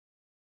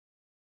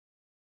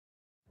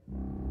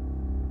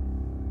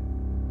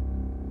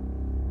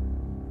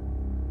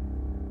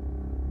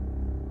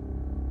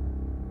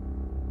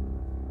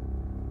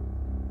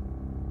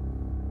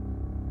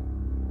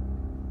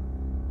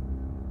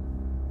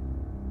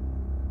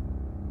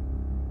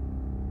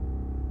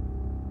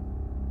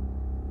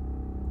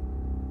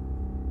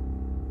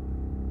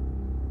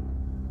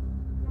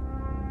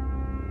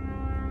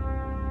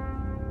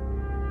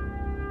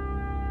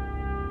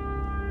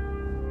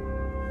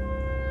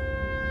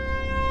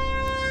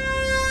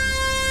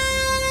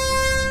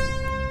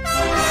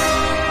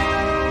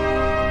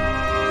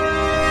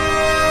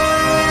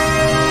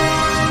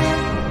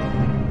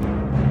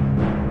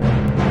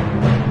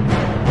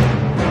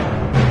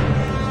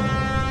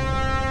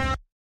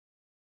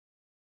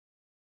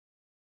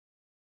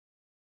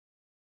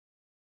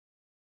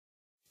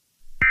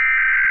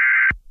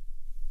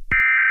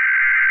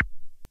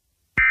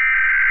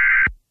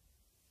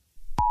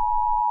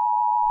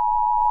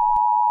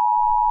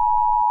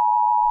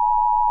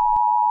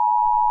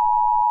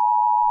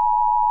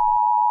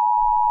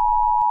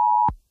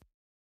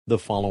The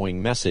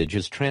following message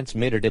is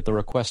transmitted at the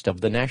request of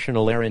the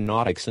National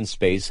Aeronautics and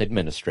Space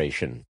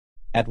Administration.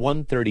 At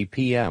 1:30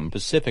 p.m.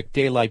 Pacific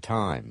Daylight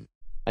Time,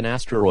 an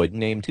asteroid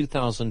named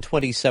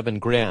 2027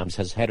 grams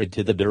has headed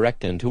to the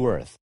direct into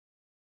Earth.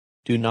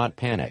 Do not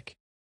panic.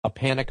 A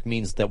panic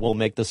means that will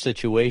make the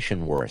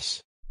situation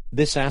worse.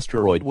 This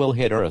asteroid will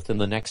hit Earth in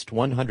the next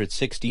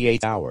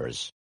 168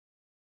 hours.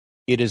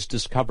 It is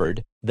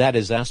discovered that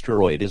this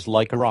asteroid is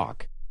like a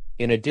rock.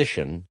 In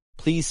addition,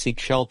 please seek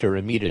shelter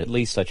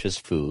immediately, such as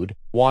food,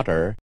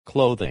 water,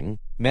 clothing,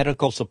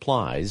 medical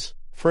supplies,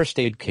 first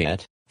aid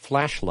kit,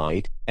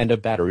 flashlight, and a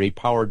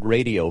battery-powered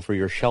radio for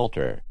your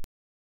shelter.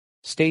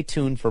 Stay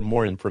tuned for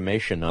more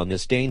information on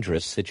this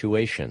dangerous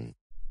situation.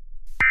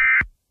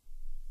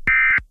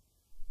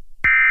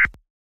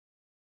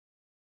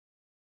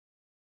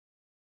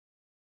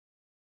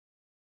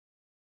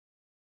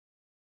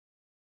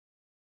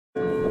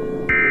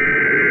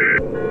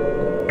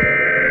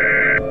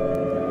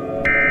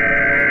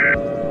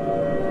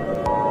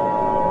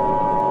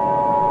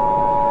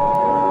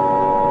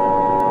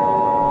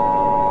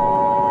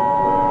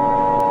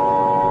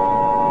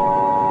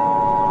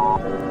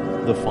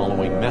 The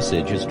following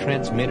message is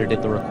transmitted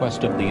at the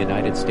request of the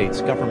United States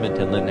government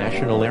and the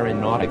National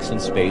Aeronautics and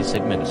Space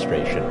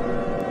Administration.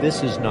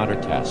 This is not a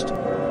test.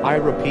 I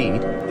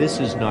repeat,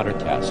 this is not a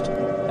test.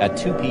 At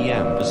 2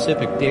 p.m.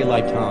 Pacific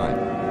Daylight Time,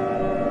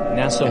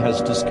 NASA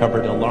has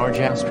discovered a large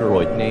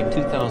asteroid named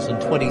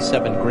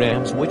 2027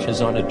 grams, which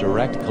is on a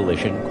direct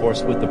collision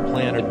course with the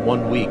planet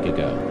 1 week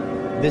ago.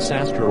 This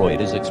asteroid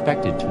is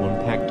expected to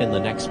impact in the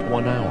next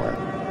 1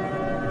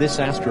 hour. This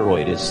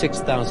asteroid is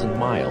 6,000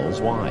 miles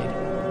wide.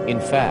 In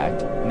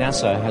fact,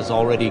 NASA has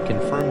already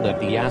confirmed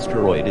that the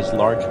asteroid is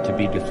large to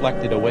be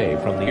deflected away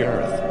from the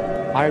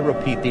Earth. I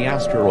repeat, the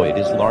asteroid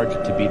is large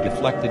to be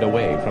deflected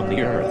away from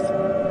the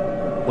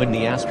Earth. When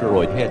the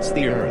asteroid hits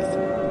the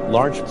Earth,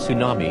 large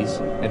tsunamis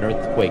and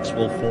earthquakes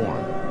will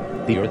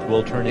form. The Earth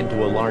will turn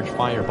into a large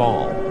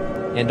fireball.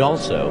 And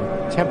also,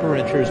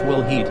 temperatures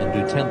will heat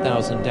into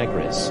 10,000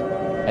 degrees.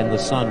 And the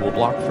sun will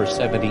block for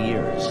 70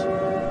 years.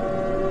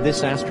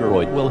 This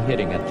asteroid will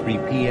hitting at 3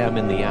 p.m.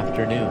 in the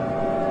afternoon.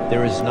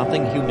 There is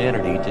nothing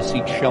humanity to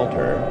seek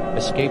shelter,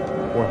 escape,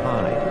 or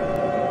hide.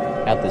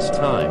 At this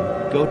time,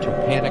 go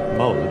to panic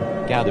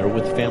mode, gather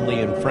with family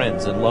and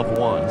friends and loved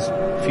ones,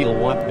 feel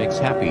what makes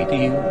happy to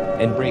you,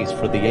 and brace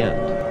for the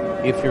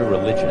end. If you're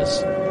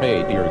religious,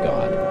 pray, dear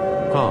God.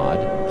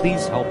 God,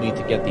 please help me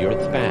to get the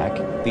Earth back.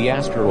 The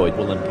asteroid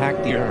will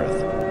impact the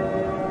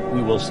Earth.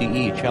 We will see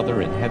each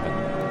other in heaven.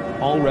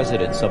 All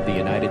residents of the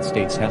United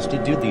States has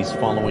to do these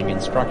following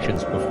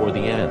instructions before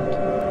the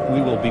end. We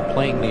will be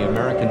playing the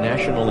American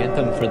national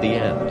anthem for the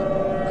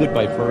end.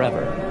 Goodbye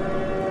forever.